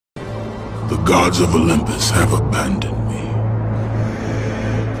The gods of Olympus have abandoned me.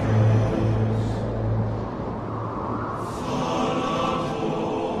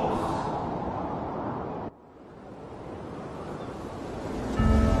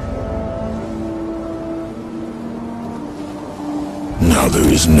 Now there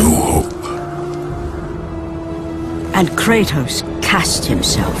is no hope. And Kratos cast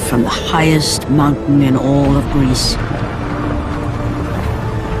himself from the highest mountain in all of Greece.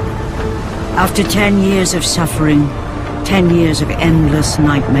 After 10 years of suffering, 10 years of endless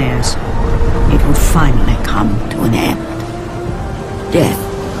nightmares, it would finally come to an end. Death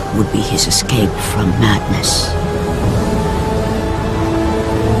would be his escape from madness.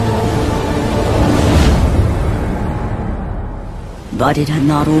 But it had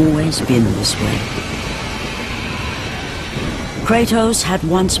not always been this way. Kratos had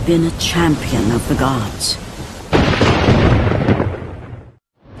once been a champion of the gods.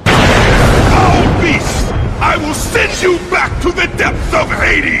 Foul beast! I will send you back to the depths of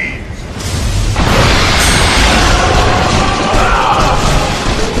Hades!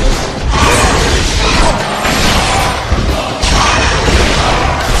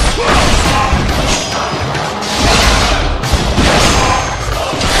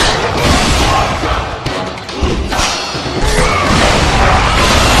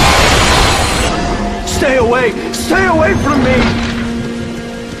 Stay away! Stay away from me!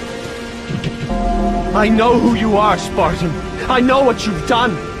 I know who you are, Spartan. I know what you've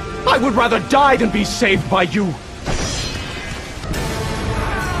done. I would rather die than be saved by you.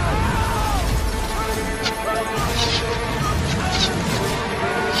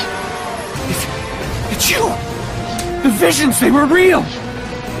 It's you! The visions, they were real!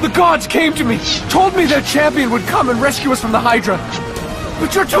 The gods came to me, told me their champion would come and rescue us from the Hydra.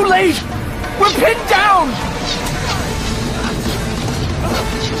 But you're too late! We're pinned down!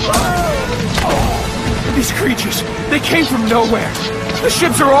 These creatures, they came from nowhere. The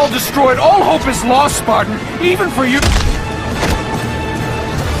ships are all destroyed. All hope is lost, Spartan. Even for you. Please!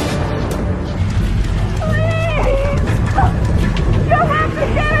 You have to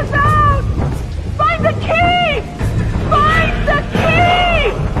get us out! Find the key! Find the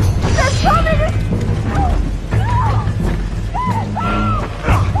key! There's something to...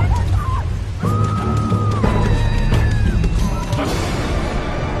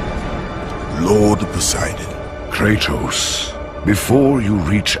 Lord Poseidon. Kratos, before you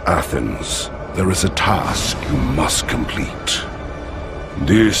reach Athens, there is a task you must complete.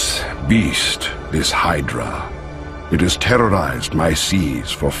 This beast, this Hydra, it has terrorized my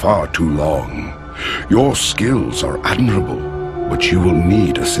seas for far too long. Your skills are admirable, but you will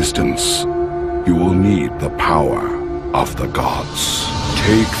need assistance. You will need the power of the gods.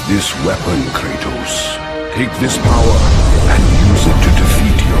 Take this weapon, Kratos. Take this power and use it to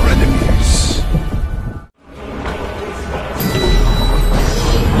defeat your enemies.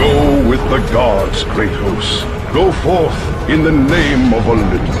 Go with the gods, Kratos. Go forth in the name of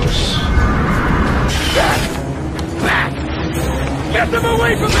Olympus. Get them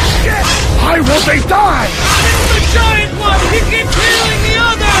away from the ship! Why will they die? It's the giant one! He keeps healing the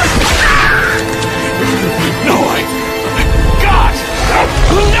others! No, God!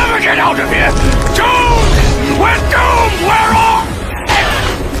 We'll never get out of here! Doomed! We're doomed! We're off!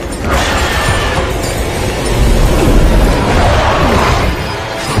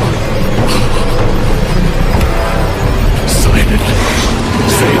 Poseidon,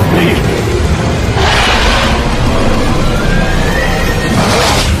 save me!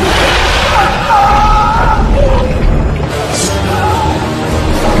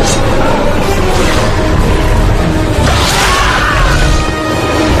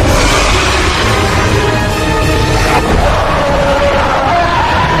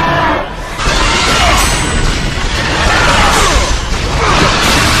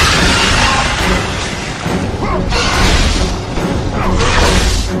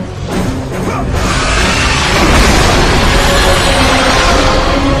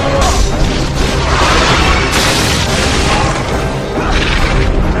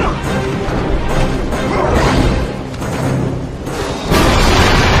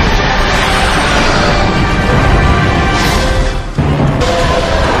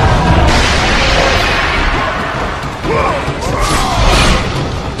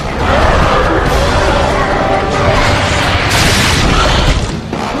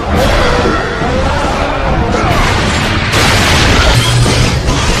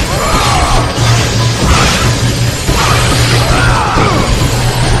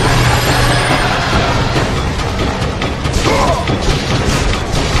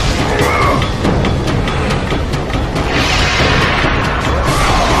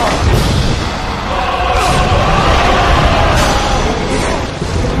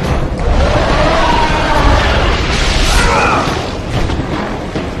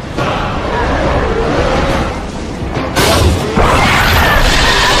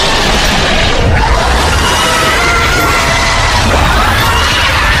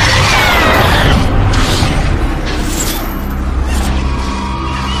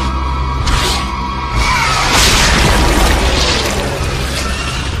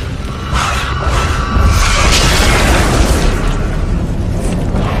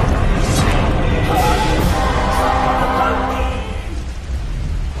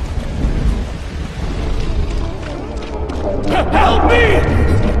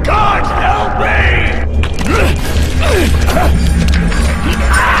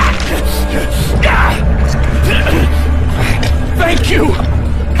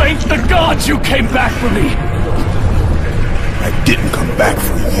 for me. I didn't come back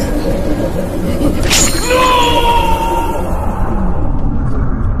for you.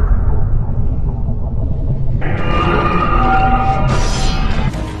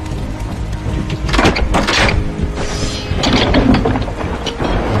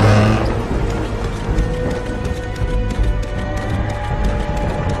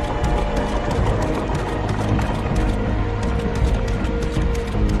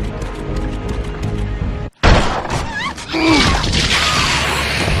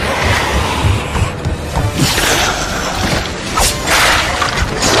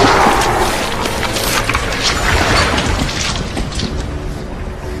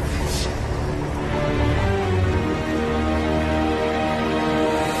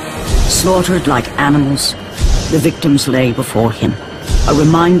 Slaughtered like animals, the victims lay before him, a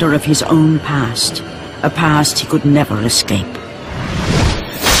reminder of his own past, a past he could never escape.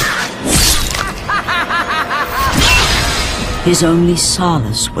 His only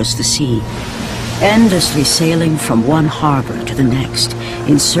solace was the sea, endlessly sailing from one harbor to the next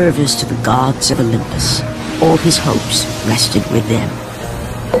in service to the gods of Olympus. All his hopes rested with them.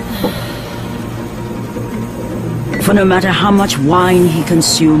 For no matter how much wine he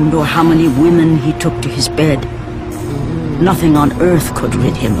consumed or how many women he took to his bed, nothing on earth could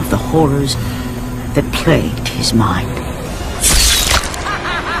rid him of the horrors that plagued his mind.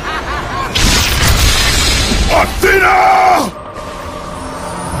 Athena!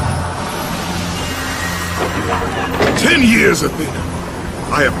 10 years, Athena.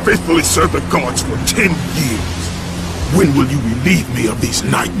 I have faithfully served the gods for 10 years. When will you relieve me of these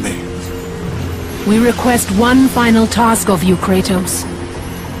nightmares? We request one final task of you, Kratos.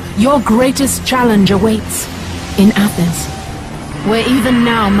 Your greatest challenge awaits in Athens, where even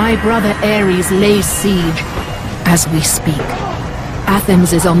now my brother Ares lays siege as we speak.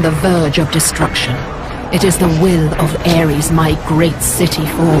 Athens is on the verge of destruction. It is the will of Ares my great city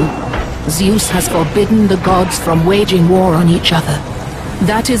fall. Zeus has forbidden the gods from waging war on each other.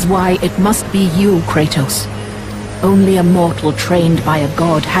 That is why it must be you, Kratos. Only a mortal trained by a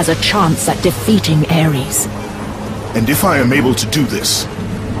god has a chance at defeating Ares. And if I am able to do this,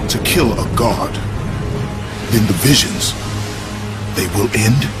 to kill a god, then the visions, they will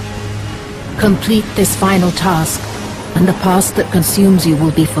end? Complete this final task, and the past that consumes you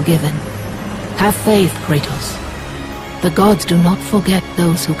will be forgiven. Have faith, Kratos. The gods do not forget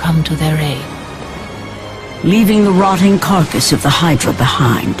those who come to their aid. Leaving the rotting carcass of the Hydra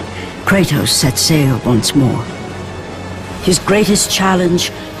behind, Kratos set sail once more. His greatest challenge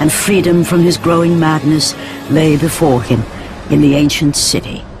and freedom from his growing madness lay before him in the ancient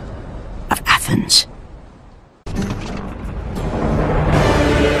city of Athens.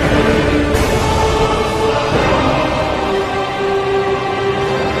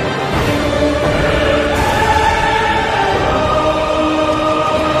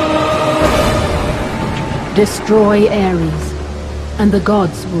 Destroy Ares, and the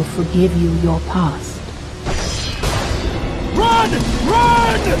gods will forgive you your past. Run!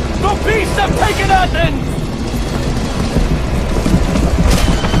 Run! The beasts have taken Athens!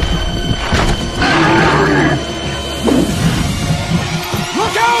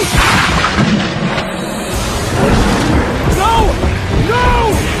 Look out! No! No!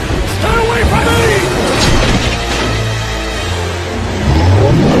 Stay away from me!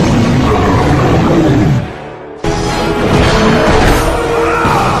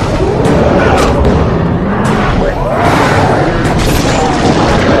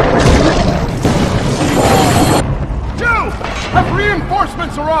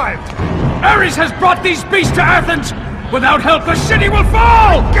 Reinforcements arrived! Ares has brought these beasts to Athens! Without help, the city will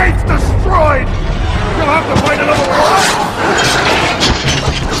fall! Gates destroyed! You'll have to fight another war!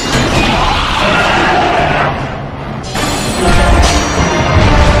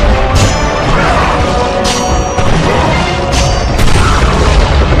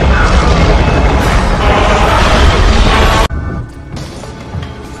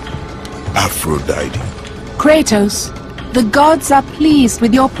 Aphrodite. Kratos, the gods are pleased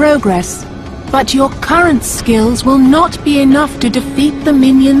with your progress, but your current skills will not be enough to defeat the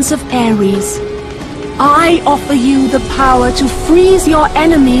minions of Ares. I offer you the power to freeze your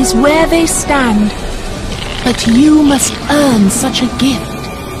enemies where they stand, but you must earn such a gift.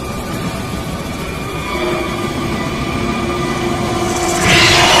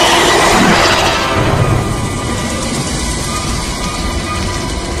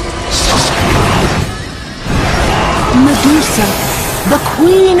 Medusa, the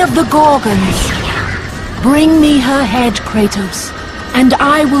queen of the Gorgons. Bring me her head, Kratos, and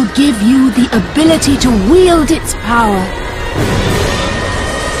I will give you the ability to wield its power.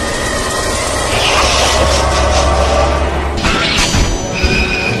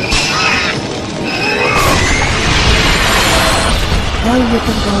 with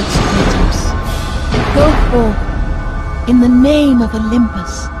the gods, Kratos. Go forth in the name of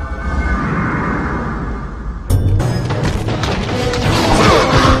Olympus.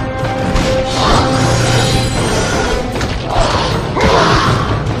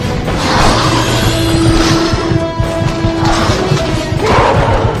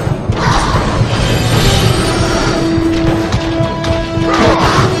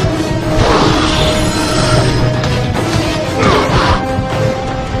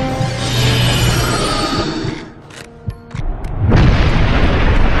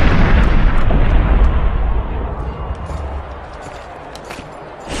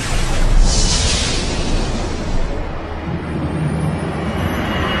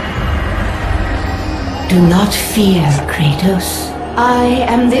 Do not fear, Kratos. I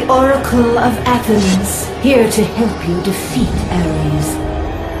am the Oracle of Athens, here to help you defeat Ares.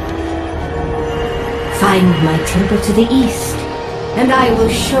 Find my temple to the east, and I will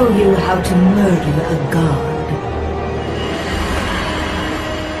show you how to murder a god.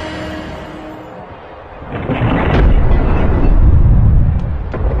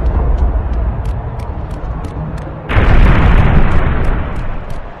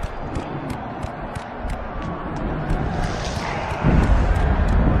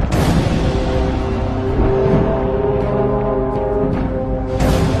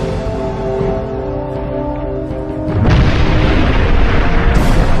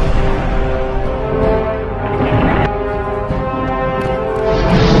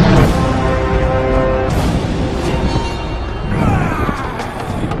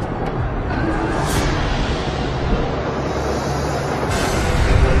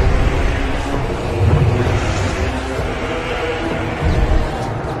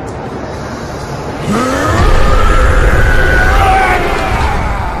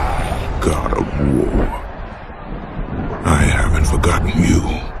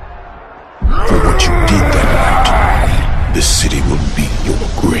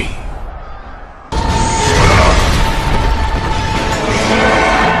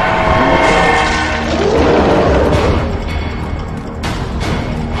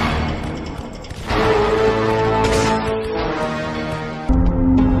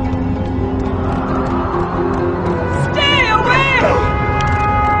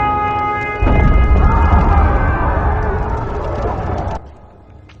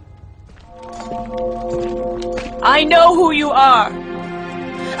 I know who you are.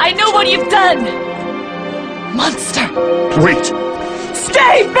 I know what you've done. Monster. Wait!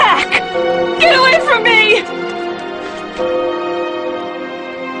 Stay back! Get away from me!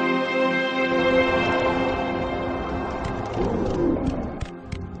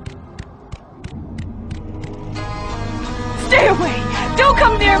 Stay away! Don't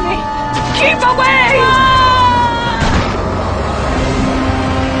come near me! Keep away!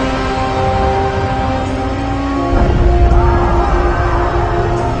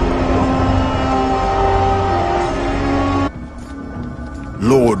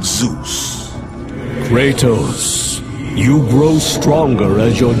 Lord Zeus. Kratos, you grow stronger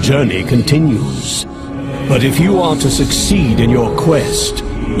as your journey continues. But if you are to succeed in your quest,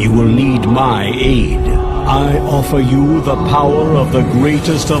 you will need my aid. I offer you the power of the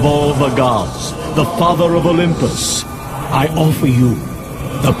greatest of all the gods, the father of Olympus. I offer you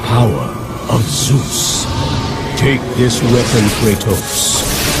the power of Zeus. Take this weapon, Kratos.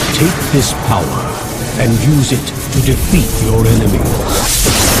 Take this power and use it to defeat your enemies.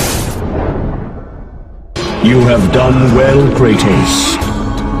 You have done well, Kratos.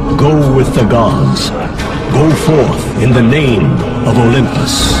 Go with the gods. Go forth in the name of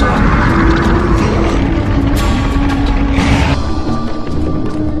Olympus.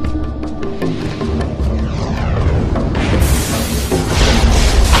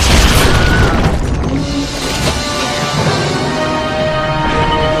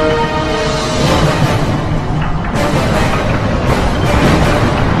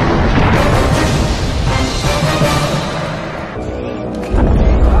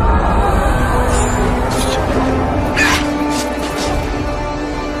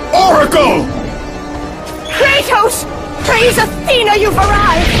 Kratos! Praise Athena, you've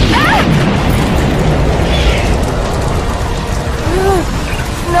arrived!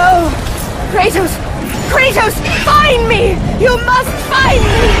 No! Kratos! Kratos! Find me! You must find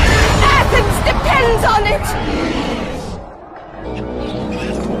me! Athens depends on it!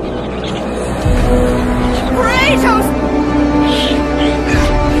 Kratos!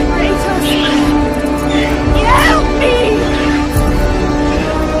 Kratos! Help me!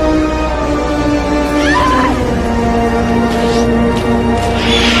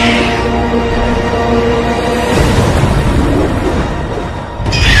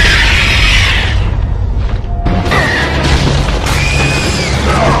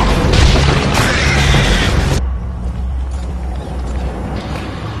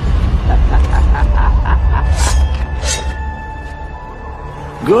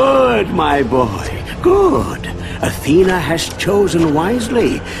 Good, my boy, good. Athena has chosen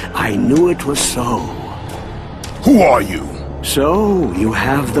wisely. I knew it was so. Who are you? So, you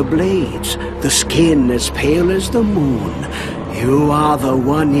have the blades, the skin as pale as the moon. You are the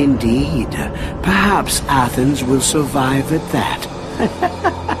one indeed. Perhaps Athens will survive at that.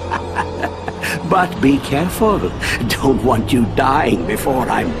 But be careful. Don't want you dying before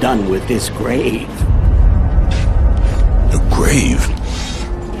I'm done with this grave. A grave?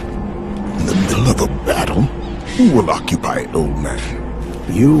 In the middle of a battle? Who will occupy it, old man?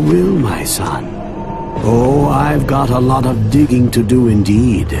 You will, my son. Oh, I've got a lot of digging to do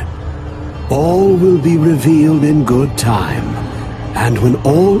indeed. All will be revealed in good time. And when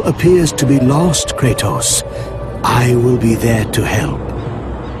all appears to be lost, Kratos, I will be there to help.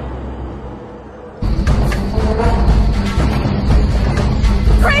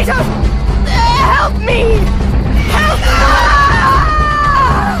 Kratos! Help me! Help me!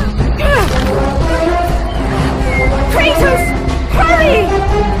 Kratos! Hurry!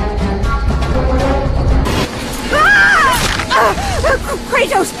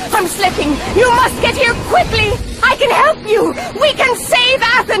 Kratos, I'm slipping! You must get here quickly! I can help you! We can save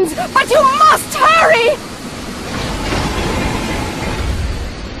Athens! But you must hurry!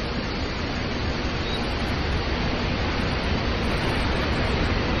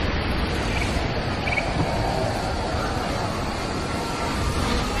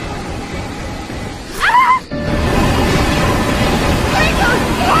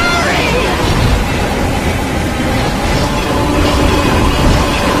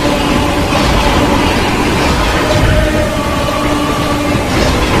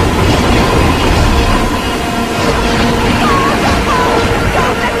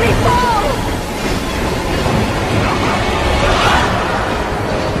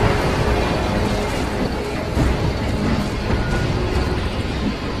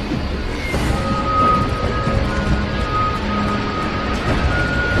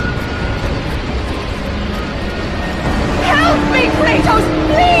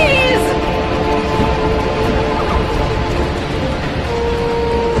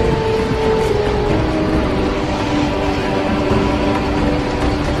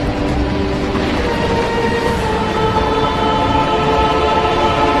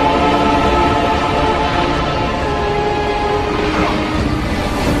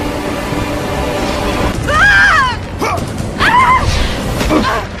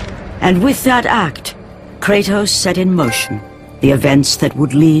 And with that act, Kratos set in motion the events that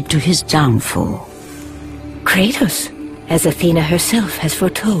would lead to his downfall. Kratos, as Athena herself has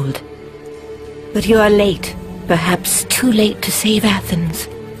foretold. But you are late, perhaps too late to save Athens.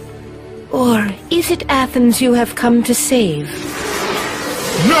 Or is it Athens you have come to save?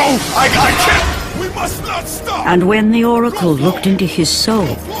 No! I can't! We must not stop! And when the Oracle looked into his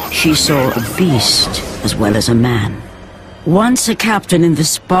soul, she saw a beast as well as a man. Once a captain in the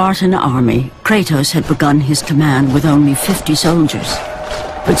Spartan army, Kratos had begun his command with only 50 soldiers.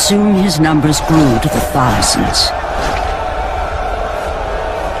 But soon his numbers grew to the thousands.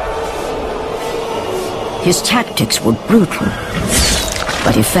 His tactics were brutal,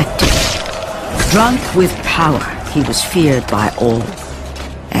 but effective. Drunk with power, he was feared by all,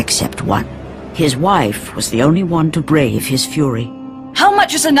 except one. His wife was the only one to brave his fury. How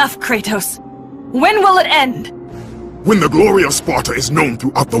much is enough, Kratos? When will it end? When the glory of Sparta is known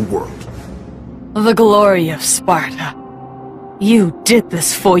throughout the world. The glory of Sparta. You did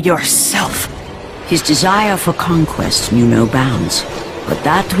this for yourself. His desire for conquest knew no bounds, but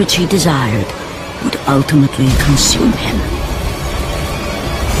that which he desired would ultimately consume him.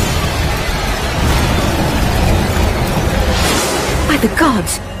 By the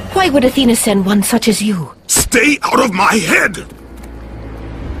gods, why would Athena send one such as you? Stay out of my head!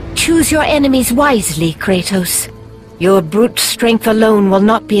 Choose your enemies wisely, Kratos. Your brute strength alone will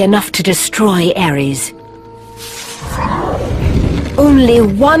not be enough to destroy Ares. Only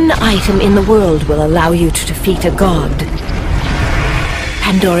one item in the world will allow you to defeat a god.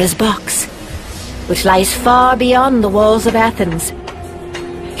 Pandora's box, which lies far beyond the walls of Athens,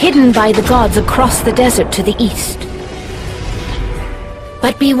 hidden by the gods across the desert to the east.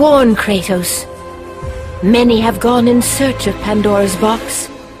 But be warned, Kratos. Many have gone in search of Pandora's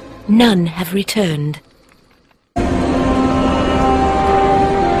box. None have returned.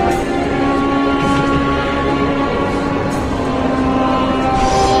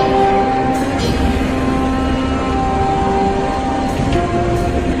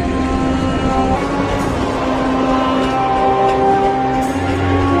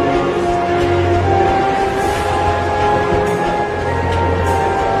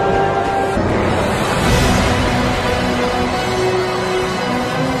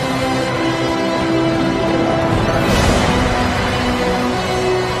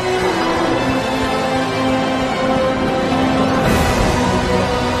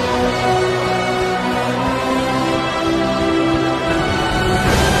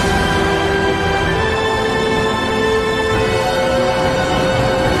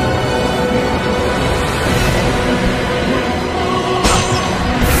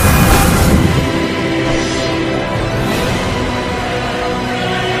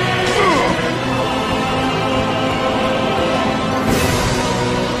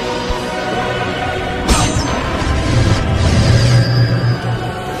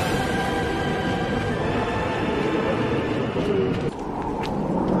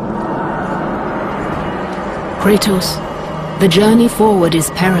 Kratos, the journey forward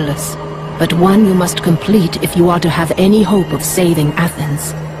is perilous, but one you must complete if you are to have any hope of saving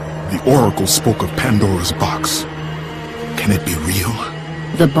Athens. The Oracle spoke of Pandora's box. Can it be real?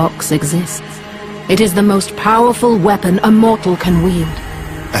 The box exists. It is the most powerful weapon a mortal can wield.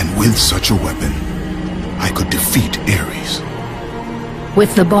 And with such a weapon, I could defeat Ares.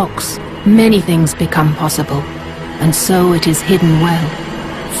 With the box, many things become possible, and so it is hidden well,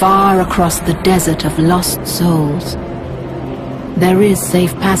 far across the desert of lost souls. There is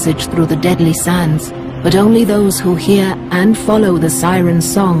safe passage through the deadly sands, but only those who hear and follow the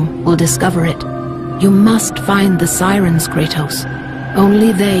siren's song will discover it. You must find the sirens, Kratos.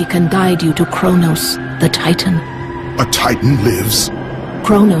 Only they can guide you to Kronos, the Titan. A Titan lives?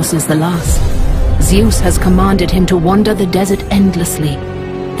 Kronos is the last. Zeus has commanded him to wander the desert endlessly,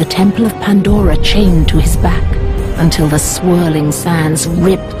 the temple of Pandora chained to his back, until the swirling sands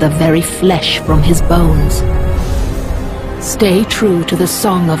rip the very flesh from his bones. Stay true to the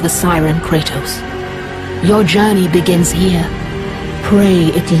song of the siren, Kratos. Your journey begins here. Pray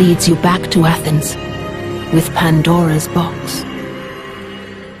it leads you back to Athens, with Pandora's box.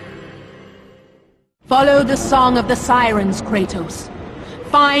 Follow the song of the sirens, Kratos.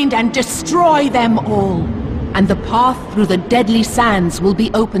 Find and destroy them all, and the path through the deadly sands will be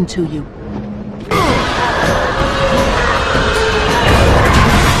open to you.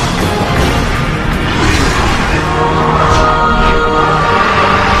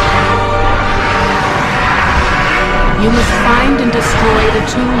 You must find and destroy the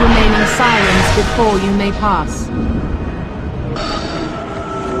 2 remaining sirens before you may pass.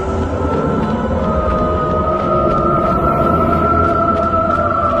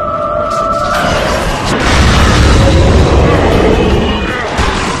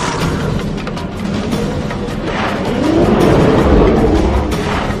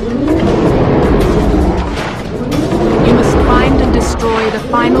 You must find and destroy the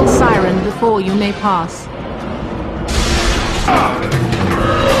final siren before you may pass.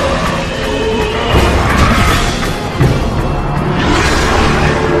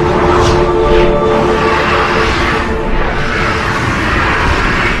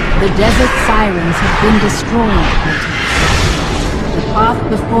 The desert sirens have been destroyed, Kratos. The path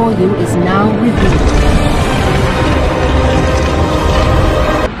before you is now revealed.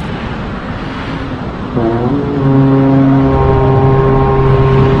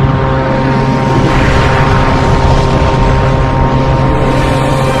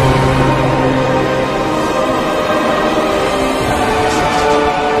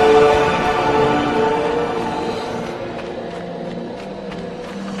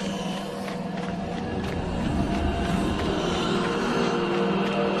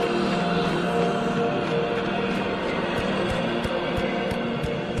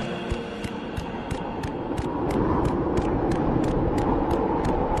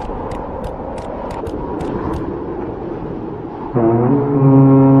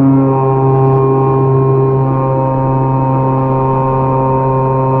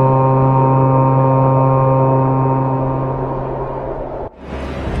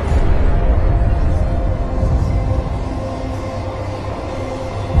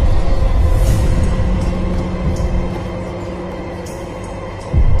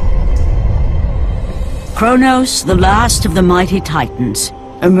 Kronos, the last of the mighty Titans,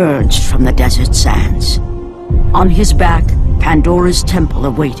 emerged from the desert sands. On his back, Pandora's temple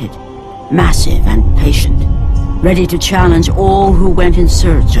awaited, massive and patient, ready to challenge all who went in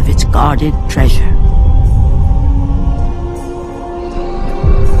search of its guarded treasure.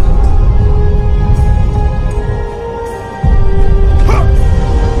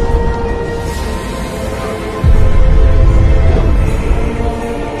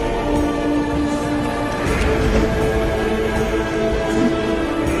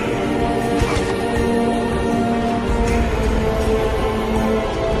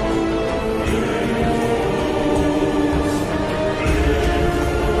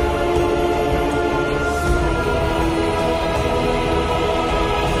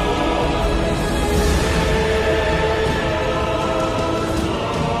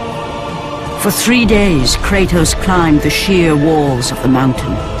 For 3 days, Kratos climbed the sheer walls of the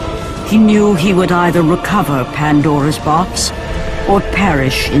mountain. He knew he would either recover Pandora's box or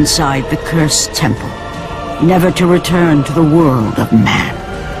perish inside the cursed temple, never to return to the world of man.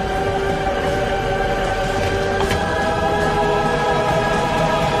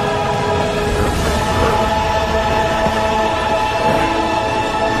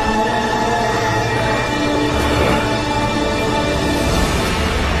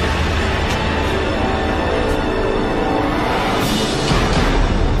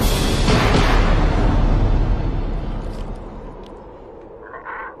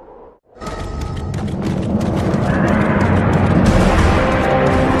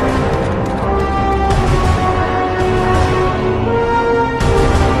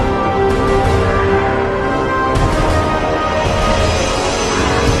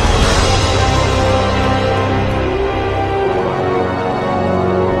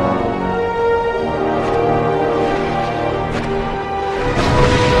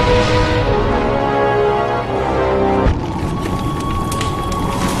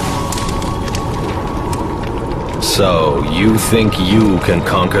 You think you can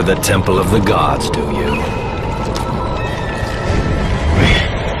conquer the Temple of the Gods, do you?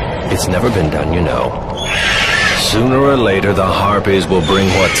 It's never been done, you know. Sooner or later, the Harpies will bring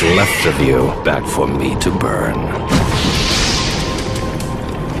what's left of you back for me to burn.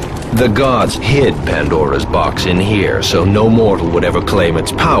 The gods hid Pandora's box in here, so no mortal would ever claim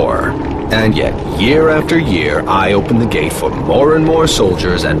its power. And yet, year after year, I open the gate for more and more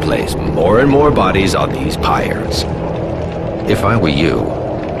soldiers and place more and more bodies on these pyres. If I were you,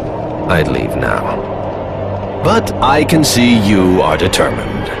 I'd leave now. But I can see you are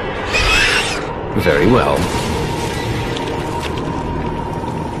determined. Very well.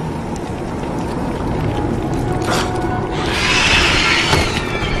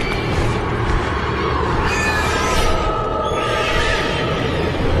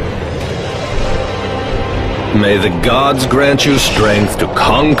 May the gods grant you strength to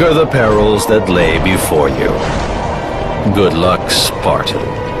conquer the perils that lay before you. Good luck,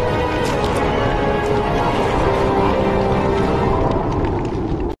 Spartan.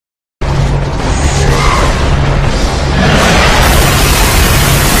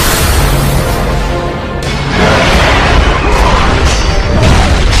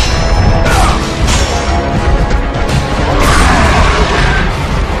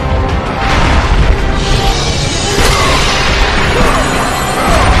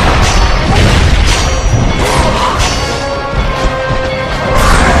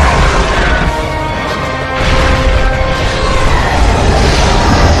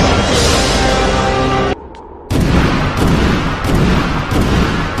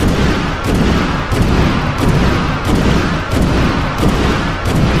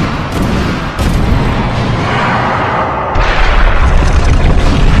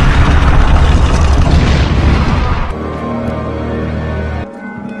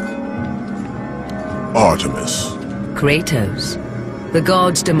 Kratos, the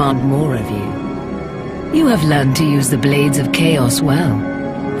gods demand more of you. You have learned to use the blades of chaos well,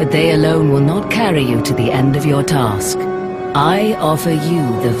 but they alone will not carry you to the end of your task. I offer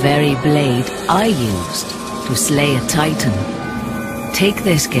you the very blade I used to slay a titan. Take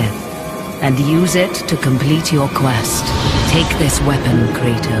this gift, and use it to complete your quest. Take this weapon,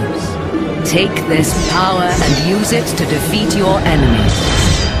 Kratos. Take this power and use it to defeat your enemies.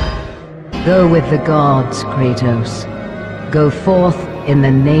 Go with the gods, Kratos. Go forth in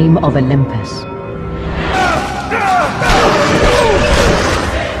the name of Olympus.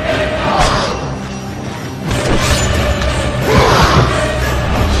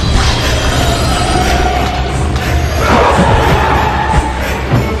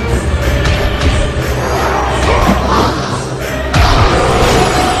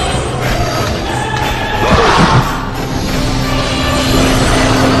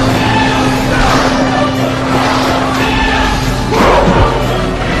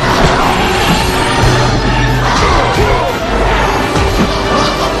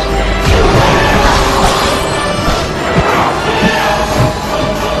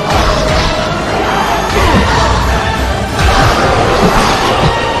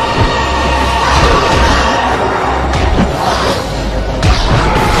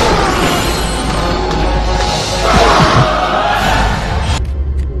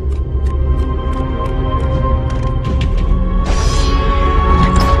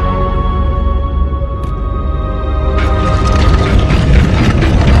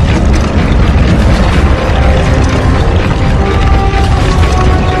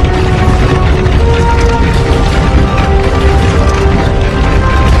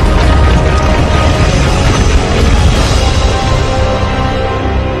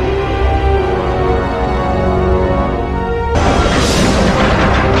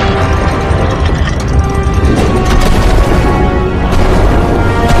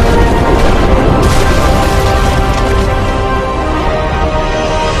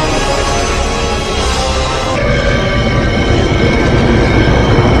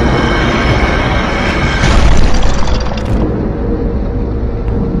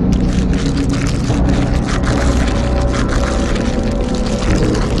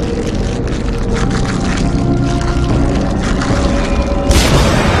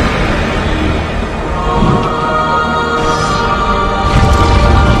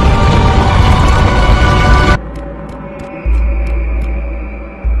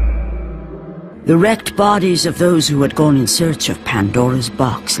 The wrecked bodies of those who had gone in search of Pandora's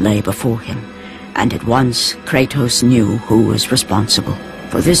box lay before him, and at once Kratos knew who was responsible.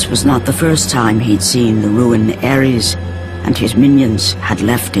 For this was not the first time he'd seen the ruin Ares and his minions had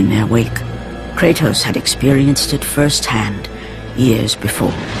left in their wake. Kratos had experienced it firsthand years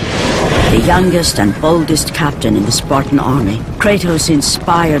before. The youngest and boldest captain in the Spartan army, Kratos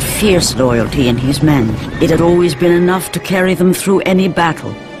inspired fierce loyalty in his men. It had always been enough to carry them through any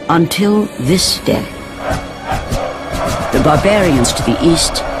battle, until this day. The barbarians to the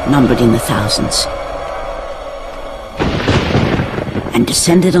east numbered in the thousands, and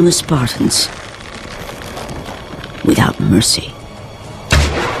descended on the Spartans without mercy.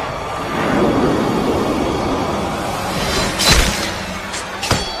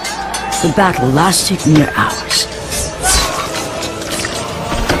 The battle lasted near hours.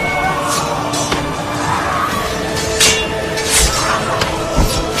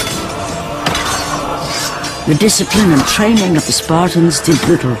 The discipline and training of the Spartans did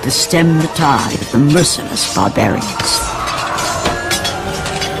little to stem the tide of the merciless barbarians.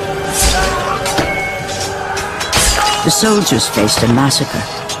 The soldiers faced a massacre,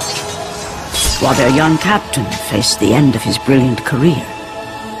 while their young captain faced the end of his brilliant career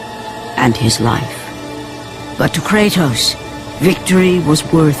and his life. But to Kratos, victory was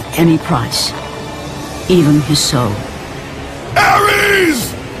worth any price, even his soul.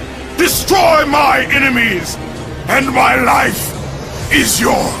 Ares! Destroy my enemies, and my life is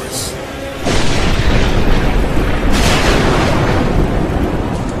yours!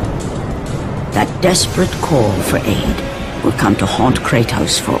 That desperate call for aid would come to haunt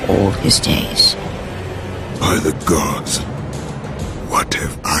Kratos for all his days. By the gods, what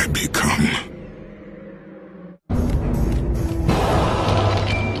have I become?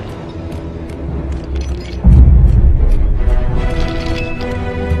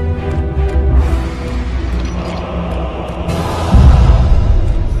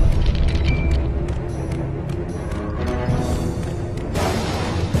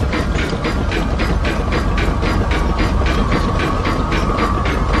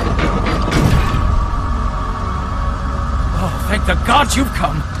 The gods, you've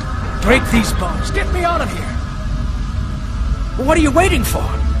come. Break these bones. Get me out of here. What are you waiting for?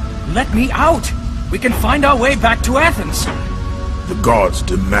 Let me out. We can find our way back to Athens. The gods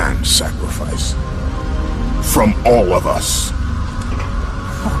demand sacrifice. From all of us.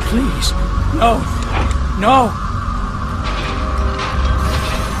 Oh, please. No. No.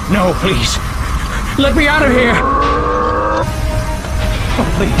 No, please. Let me out of here. Oh,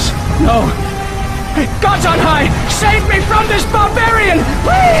 please. No. Gods on high, save me from this barbarian!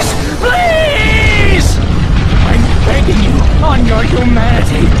 Please! Please! I'm begging you, on your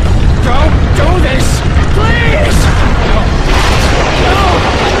humanity. Don't do this! Please! No!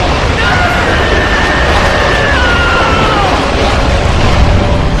 No!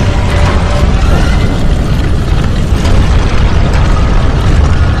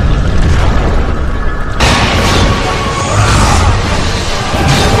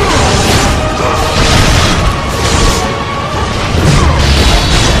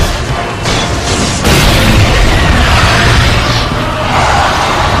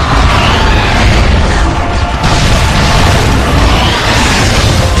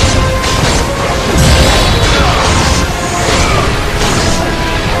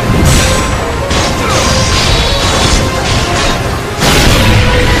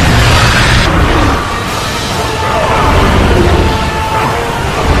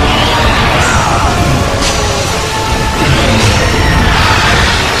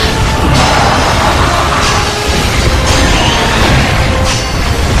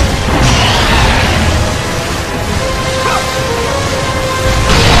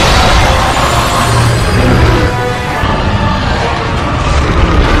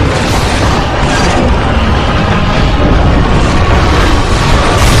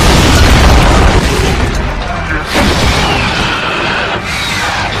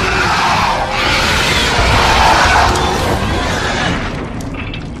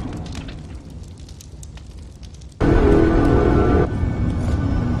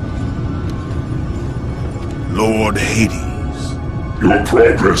 Lord Hades. Your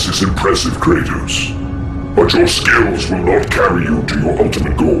progress is impressive, Kratos. But your skills will not carry you to your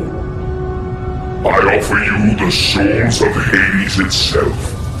ultimate goal. I offer you the souls of Hades itself.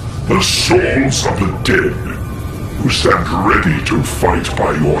 The souls of the dead, who stand ready to fight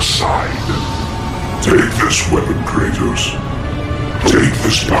by your side. Take this weapon, Kratos. Take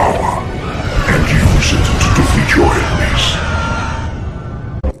this power, and use it to defeat your enemies.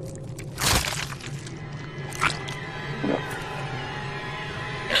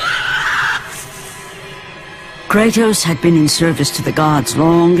 Kratos had been in service to the gods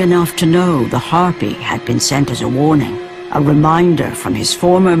long enough to know the Harpy had been sent as a warning, a reminder from his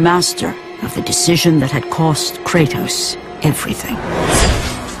former master of the decision that had cost Kratos everything.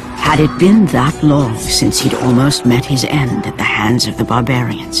 Had it been that long since he'd almost met his end at the hands of the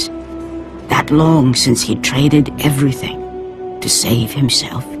barbarians? That long since he'd traded everything to save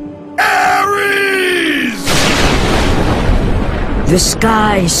himself. Ares! The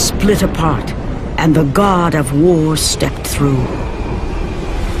sky split apart, and the god of war stepped through.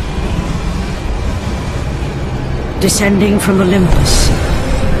 Descending from Olympus,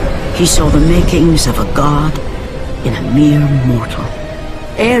 he saw the makings of a god in a mere mortal.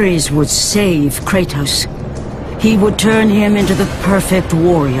 Ares would save Kratos. He would turn him into the perfect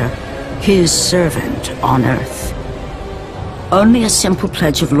warrior, his servant on Earth. Only a simple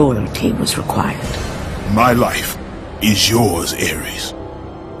pledge of loyalty was required. My life is yours, Ares.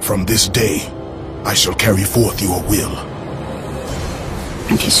 From this day, I shall carry forth your will.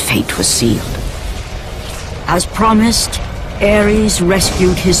 And his fate was sealed. As promised, Ares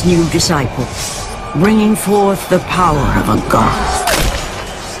rescued his new disciple, bringing forth the power of a god,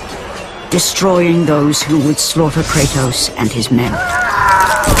 destroying those who would slaughter Kratos and his men.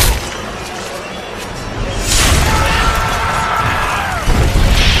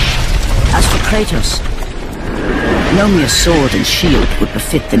 As for Kratos, no mere sword and shield would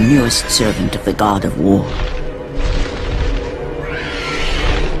befit the newest servant of the god of war.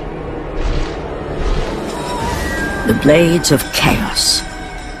 The blades of chaos,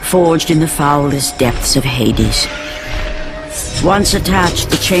 forged in the foulest depths of Hades. Once attached,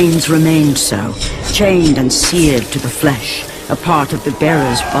 the chains remained so, chained and seared to the flesh, a part of the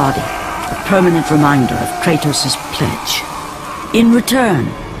bearer's body, a permanent reminder of Kratos' pledge. In return,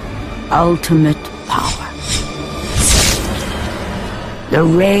 ultimate power. The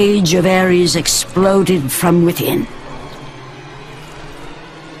rage of Ares exploded from within.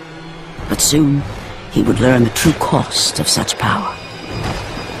 But soon, he would learn the true cost of such power.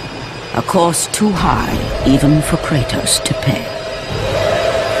 A cost too high even for Kratos to pay.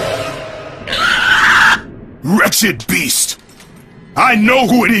 Wretched beast! I know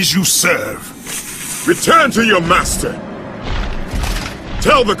who it is you serve! Return to your master!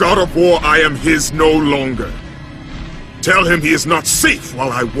 Tell the god of war I am his no longer. Tell him he is not safe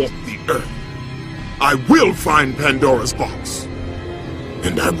while I walk the earth. I will find Pandora's box.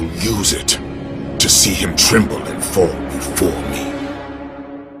 And I will use it to see him tremble and fall before me.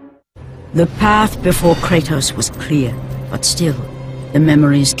 The path before Kratos was clear, but still, the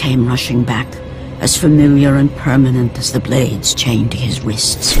memories came rushing back, as familiar and permanent as the blades chained to his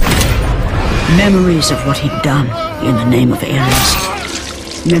wrists. Memories of what he'd done in the name of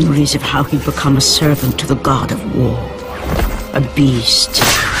Ares. Memories of how he'd become a servant to the god of war. A beast,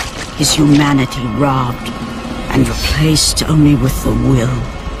 his humanity robbed, and replaced only with the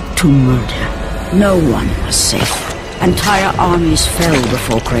will to murder. No one was safe. Entire armies fell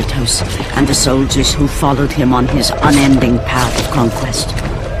before Kratos, and the soldiers who followed him on his unending path of conquest,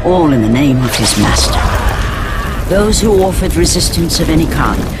 all in the name of his master. Those who offered resistance of any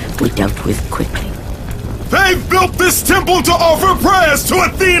kind were dealt with quickly. They've built this temple to offer prayers to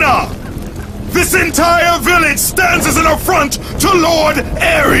Athena! This entire village stands as an affront to Lord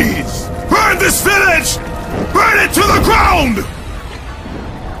Ares! Burn this village! Burn it to the ground!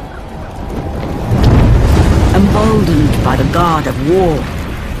 Emboldened by the god of war,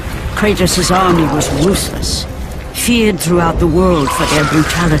 Kratos' army was ruthless, feared throughout the world for their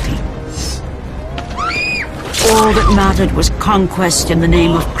brutality. All that mattered was conquest in the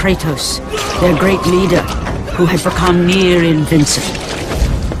name of Kratos, their great leader, who had become near invincible.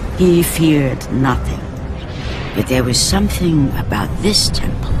 He feared nothing. But there was something about this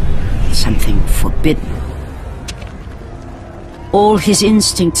temple, something forbidden. All his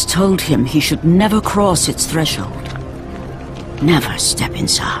instincts told him he should never cross its threshold. Never step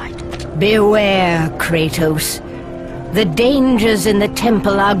inside. Beware, Kratos. The dangers in the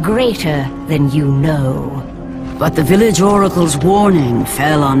temple are greater than you know. But the village oracle's warning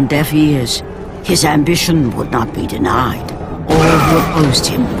fell on deaf ears. His ambition would not be denied. All who opposed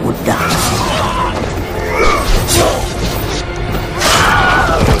him would die.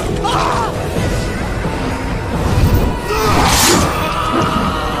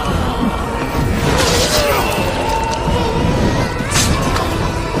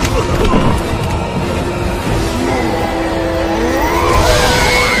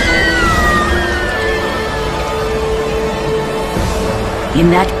 In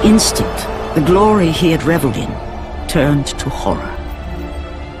that instant, the glory he had reveled in turned to horror.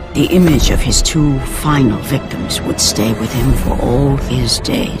 The image of his two final victims would stay with him for all his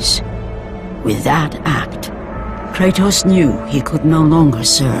days. With that act, Kratos knew he could no longer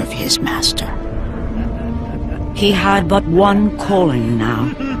serve his master. He had but one calling now,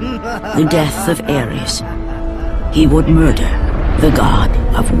 the death of Ares. He would murder the god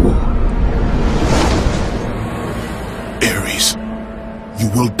of war. Ares, You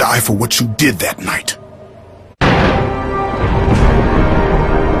will die for what you did that night.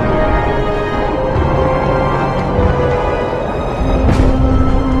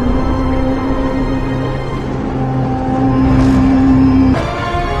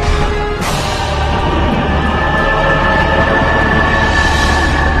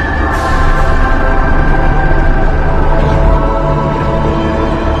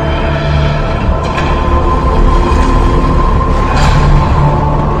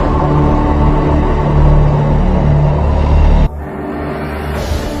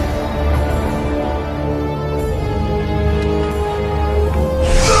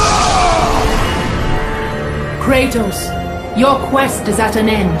 Kratos, your quest is at an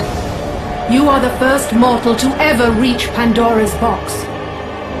end. You are the first mortal to ever reach Pandora's box.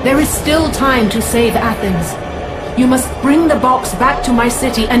 There is still time to save Athens. You must bring the box back to my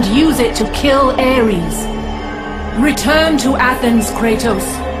city and use it to kill Ares. Return to Athens, Kratos.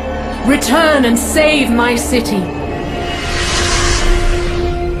 Return and save my city.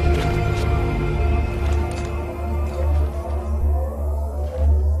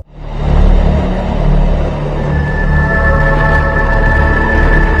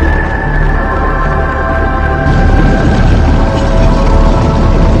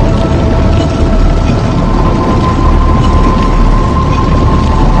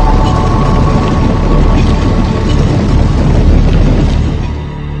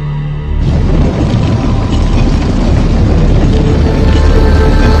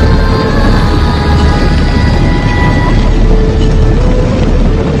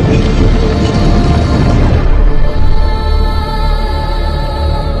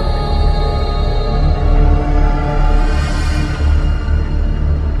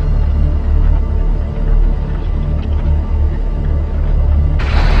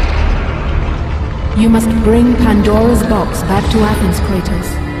 You must bring Pandora's box back to Athens,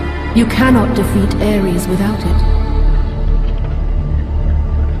 Kratos. You cannot defeat Ares without it.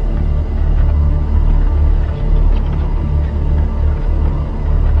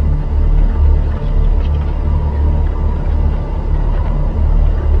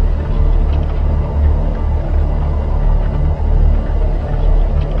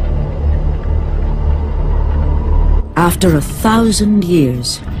 After 1,000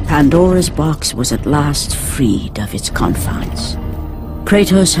 years, Pandora's box was at last freed of its confines.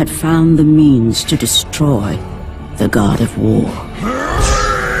 Kratos had found the means to destroy the god of war.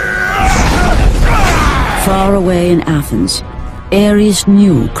 Far away in Athens, Ares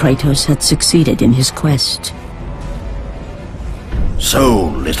knew Kratos had succeeded in his quest. So,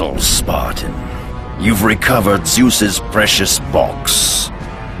 little Spartan, you've recovered Zeus's precious box.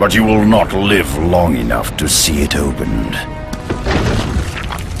 But you will not live long enough to see it opened.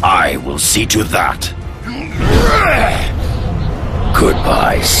 I will see to that.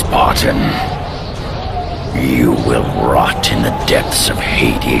 Goodbye, Spartan. You will rot in the depths of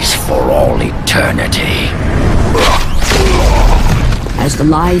Hades for all eternity. As the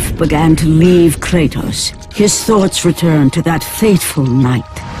life began to leave Kratos, his thoughts returned to that fateful night.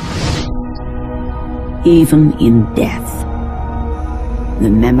 Even in death, the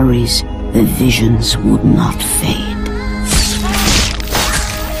memories, the visions would not fade.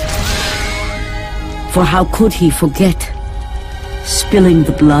 For how could he forget spilling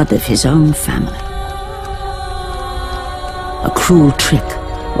the blood of his own family? A cruel trick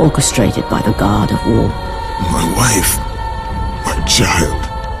orchestrated by the god of war. My wife, my child,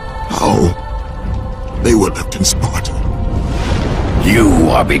 how they were left in Sparta. You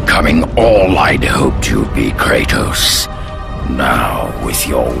are becoming all I'd hoped you'd be, Kratos. Now, with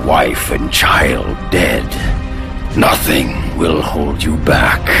your wife and child dead, nothing will hold you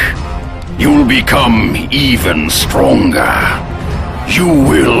back. You'll become even stronger. You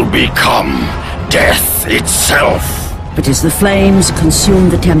will become death itself. But as the flames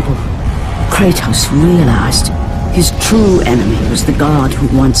consumed the temple, Kratos realized his true enemy was the god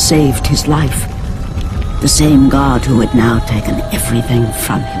who once saved his life. The same god who had now taken everything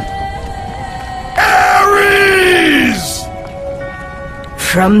from him. Ares!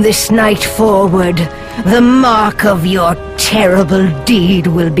 From this night forward, the mark of your terrible deed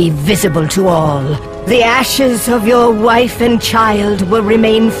will be visible to all. The ashes of your wife and child will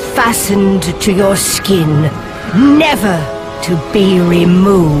remain fastened to your skin, never to be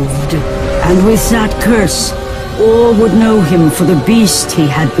removed. And with that curse, all would know him for the beast he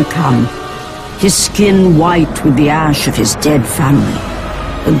had become. His skin white with the ash of his dead family.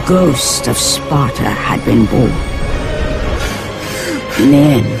 The ghost of Sparta had been born. In the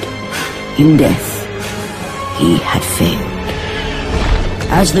end, in death, he had failed.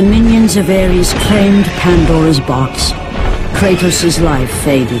 As the minions of Ares claimed Pandora's box, Kratos' life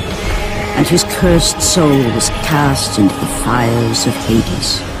faded, and his cursed soul was cast into the fires of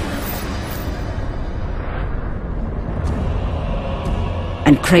Hades.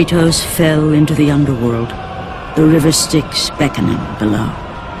 And Kratos fell into the underworld, the river Styx beckoning below,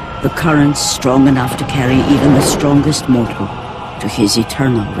 the currents strong enough to carry even the strongest mortal to his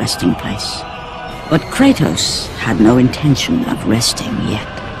eternal resting place. But Kratos had no intention of resting yet.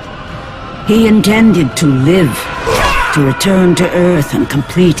 He intended to live, to return to Earth and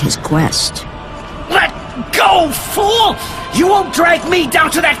complete his quest. Let go, fool! You won't drag me down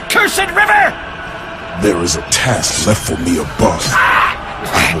to that cursed river! There is a task left for me above.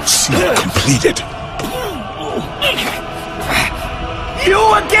 I will see it completed.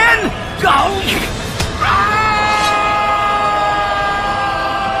 You again?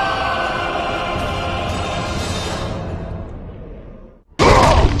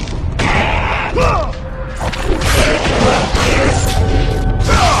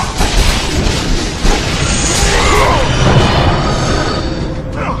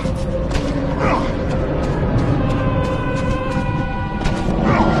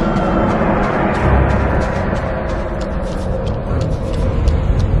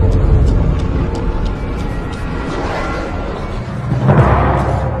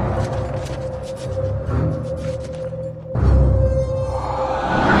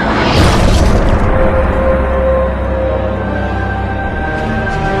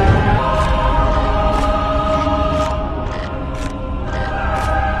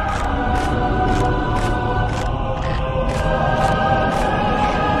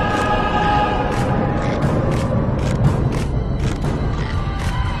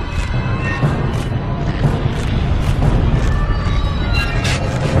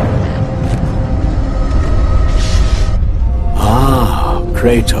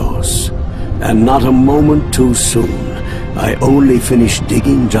 Kratos, and not a moment too soon. I only finished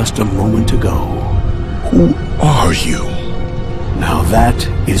digging just a moment ago. Who are you? Now that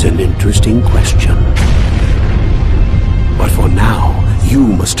is an interesting question. But for now, you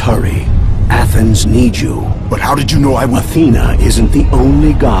must hurry. Athens needs you. But how did you know I would... Athena isn't the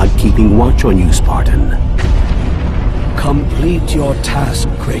only god keeping watch on you, Spartan. Complete your task,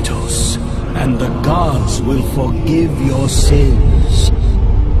 Kratos, and the gods will forgive your sins.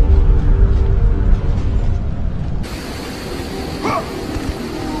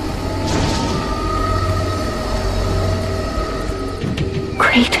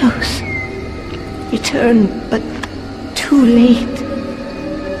 Kratos, return, but too late.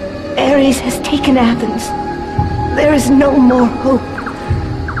 Ares has taken Athens. There is no more hope.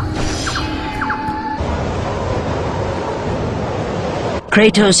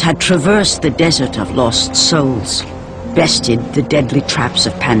 Kratos had traversed the desert of lost souls, bested the deadly traps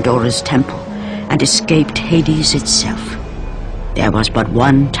of Pandora's temple, and escaped Hades itself. There was but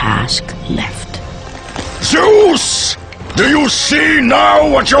one task left. Zeus! Do you see now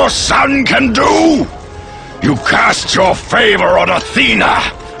what your son can do? You cast your favor on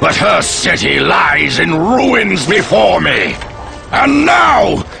Athena, but her city lies in ruins before me. And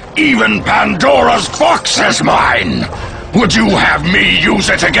now, even Pandora's box is mine. Would you have me use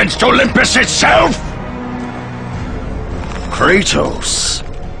it against Olympus itself? Kratos,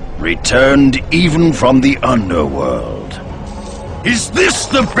 returned even from the underworld. Is this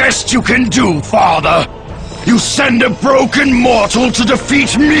the best you can do, father? You send a broken mortal to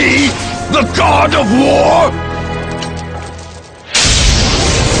defeat me, the god of war?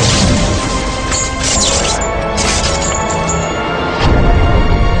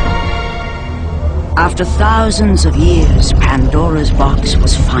 After thousands of years, Pandora's box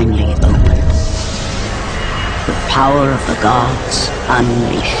was finally opened. The power of the gods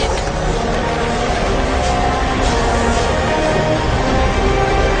unleashed.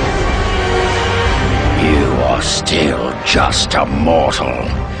 You are still just a mortal.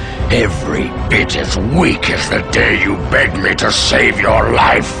 Every bit as weak as the day you begged me to save your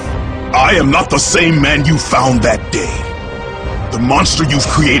life. I am not the same man you found that day. The monster you've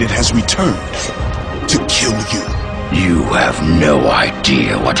created has returned to kill you. You have no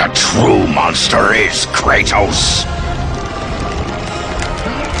idea what a true monster is, Kratos.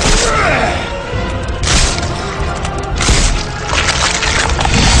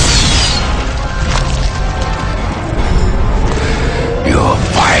 Your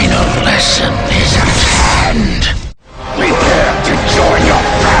final lesson is at hand. Prepare to join your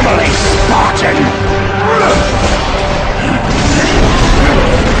family, Spartan!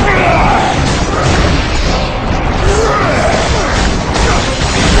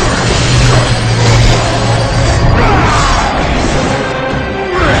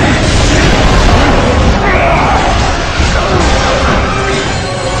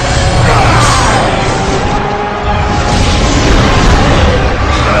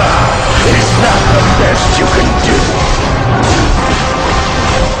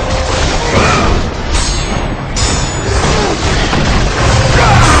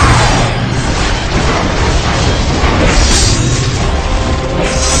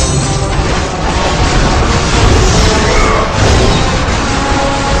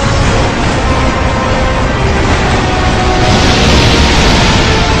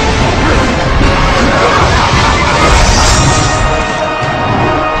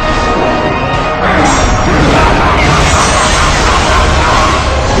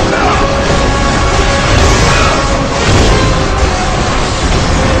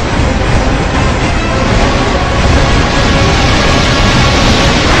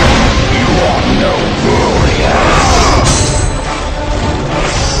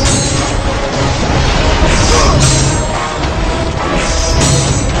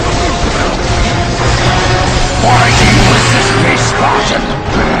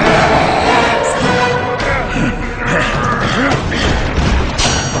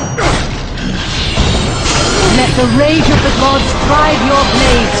 the rage of the gods drive your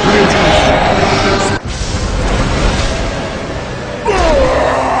blades, Kratos.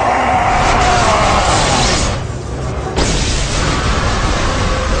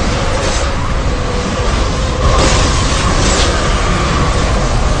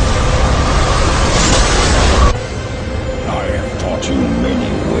 I have taught you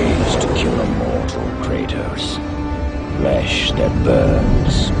many ways to kill a mortal, Kratos. Flesh that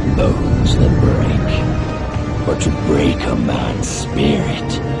burns, bones that break. But to break a man's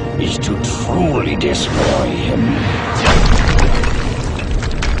spirit is to truly destroy him.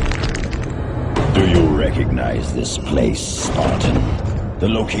 Do you recognize this place, Spartan? The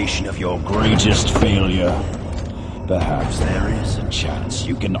location of your greatest failure? Perhaps there is a chance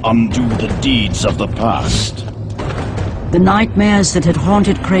you can undo the deeds of the past. The nightmares that had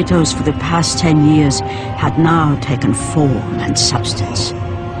haunted Kratos for the past 10 years had now taken form and substance.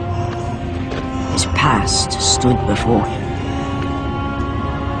 His past stood before him.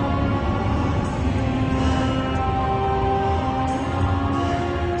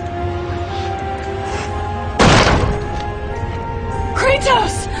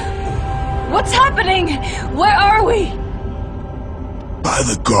 Kratos! What's happening? Where are we? By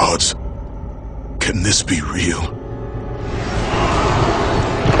the gods, can this be real?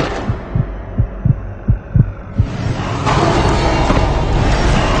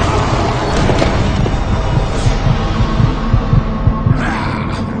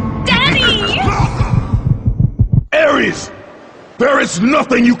 There is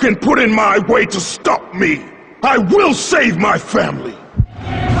nothing you can put in my way to stop me! I will save my family!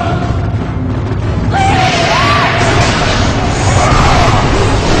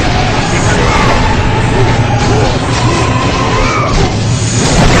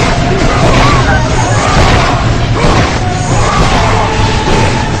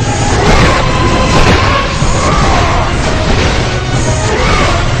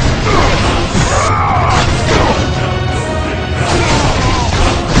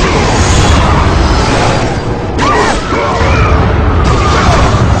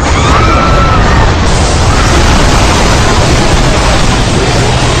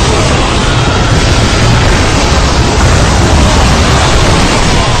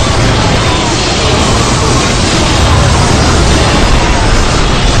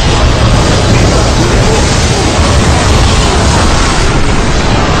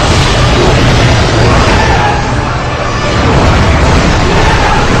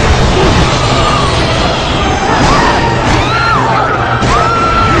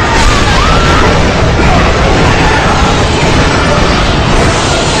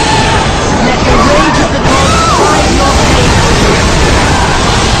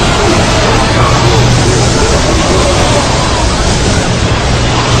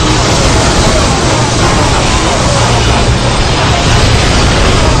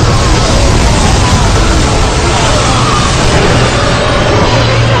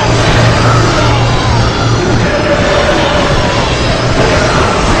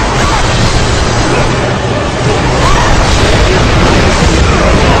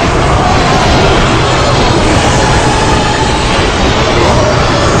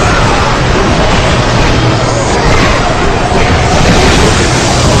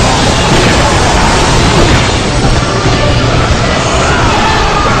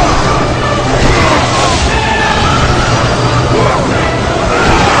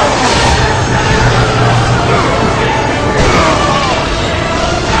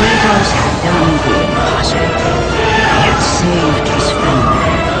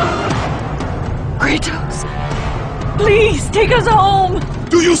 Please, take us home!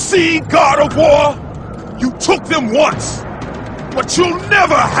 Do you see, God of War? You took them once, but you'll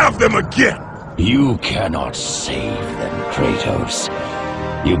never have them again! You cannot save them, Kratos.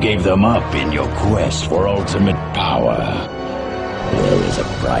 You gave them up in your quest for ultimate power. There is a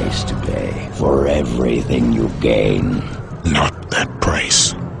price to pay for everything you gain. Not that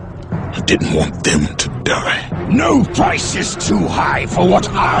price. I didn't want them to die. No price is too high for what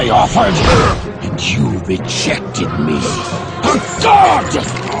I offered, and you rejected me. A god!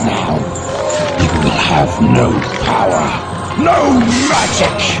 Now, you will have no power, no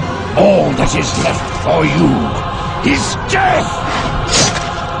magic. All that is left for you is death!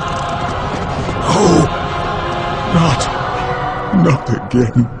 Oh, not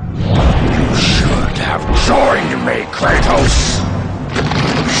again. You should have joined me, Kratos.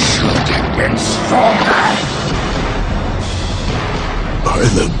 You should have been stronger. By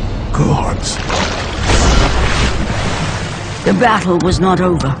the gods. The battle was not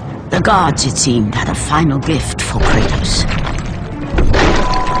over. The gods, it seemed, had a final gift for Kratos.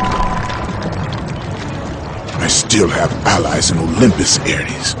 I still have allies in Olympus,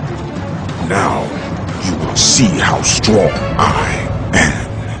 Ares. Now, you will see how strong I am.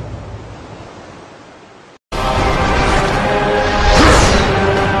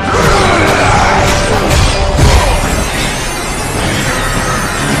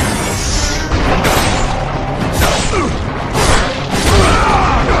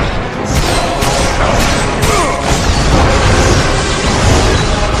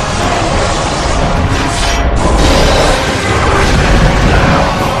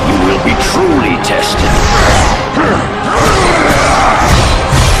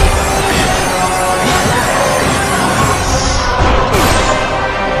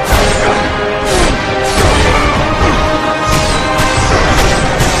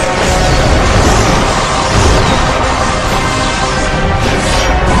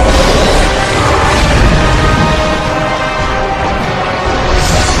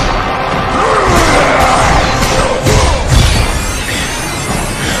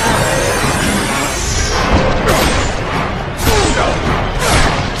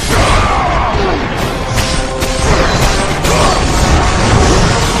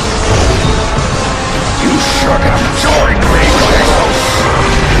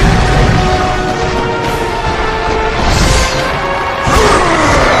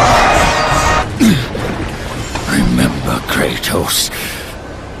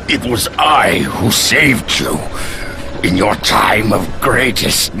 It was I who saved you in your time of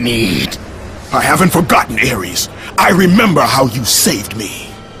greatest need. I haven't forgotten, Ares. I remember how you saved me.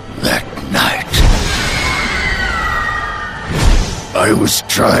 That night, I was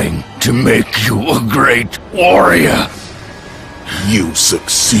trying to make you a great warrior. You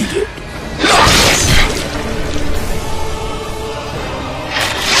succeeded.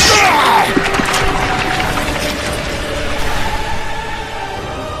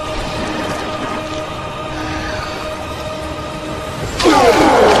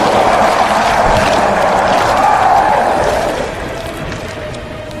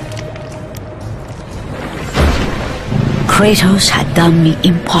 Kratos had done the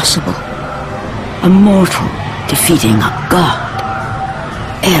impossible. A mortal defeating a god.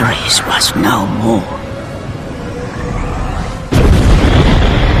 Ares was no more.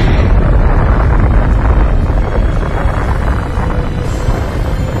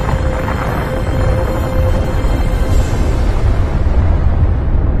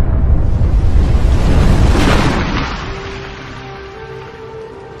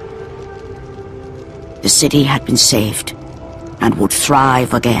 The city had been saved and would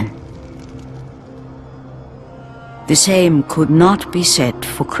thrive again. The same could not be said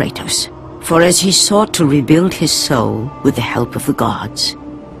for Kratos, for as he sought to rebuild his soul with the help of the gods,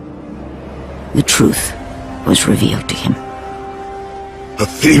 the truth was revealed to him.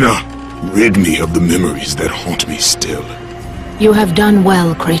 Athena, rid me of the memories that haunt me still. You have done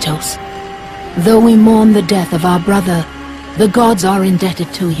well, Kratos. Though we mourn the death of our brother, the gods are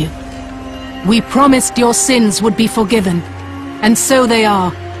indebted to you. We promised your sins would be forgiven, and so they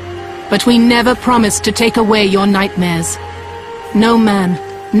are. But we never promised to take away your nightmares. No man,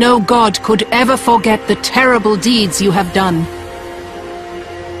 no god could ever forget the terrible deeds you have done.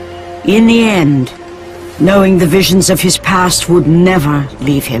 In the end, knowing the visions of his past would never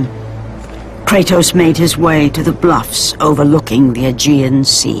leave him, Kratos made his way to the bluffs overlooking the Aegean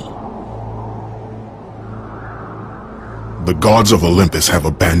Sea. The gods of Olympus have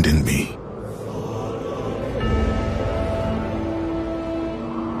abandoned me.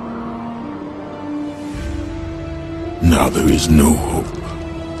 Now there is no hope.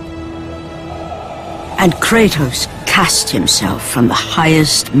 And Kratos cast himself from the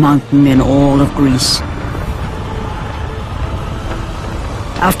highest mountain in all of Greece.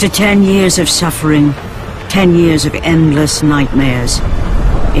 After 10 years of suffering, 10 years of endless nightmares,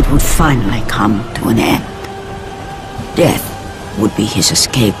 it would finally come to an end. Death would be his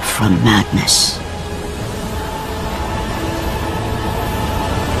escape from madness.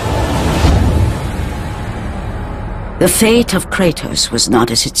 The fate of Kratos was not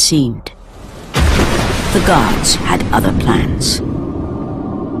as it seemed. The gods had other plans.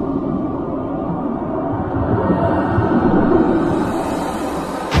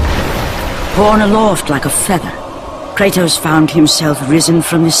 Borne aloft like a feather, Kratos found himself risen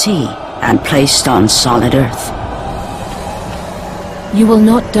from the sea and placed on solid earth. You will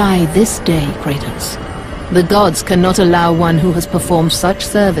not die this day, Kratos. The gods cannot allow one who has performed such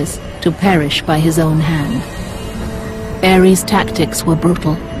service to perish by his own hand. Ares' tactics were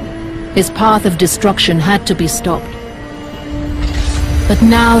brutal. His path of destruction had to be stopped. But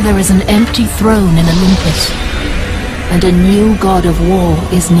now there is an empty throne in Olympus, and a new god of war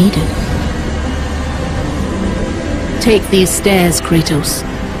is needed. Take these stairs, Kratos.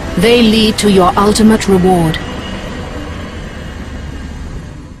 They lead to your ultimate reward.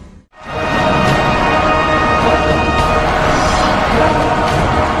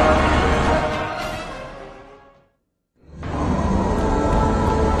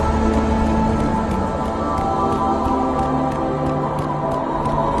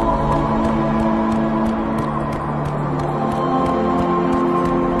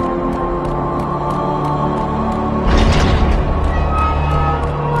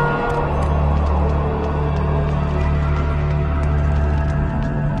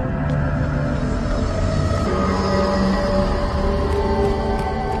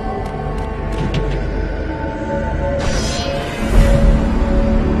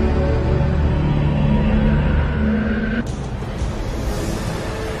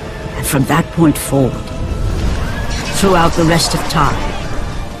 From that point forward, throughout the rest of time,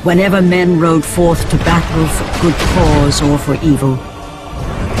 whenever men rode forth to battle for good cause or for evil,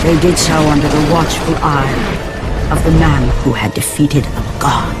 they did so under the watchful eye of the man who had defeated a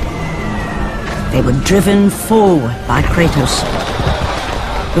god. They were driven forward by Kratos,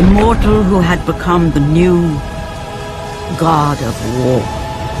 the mortal who had become the new god of war.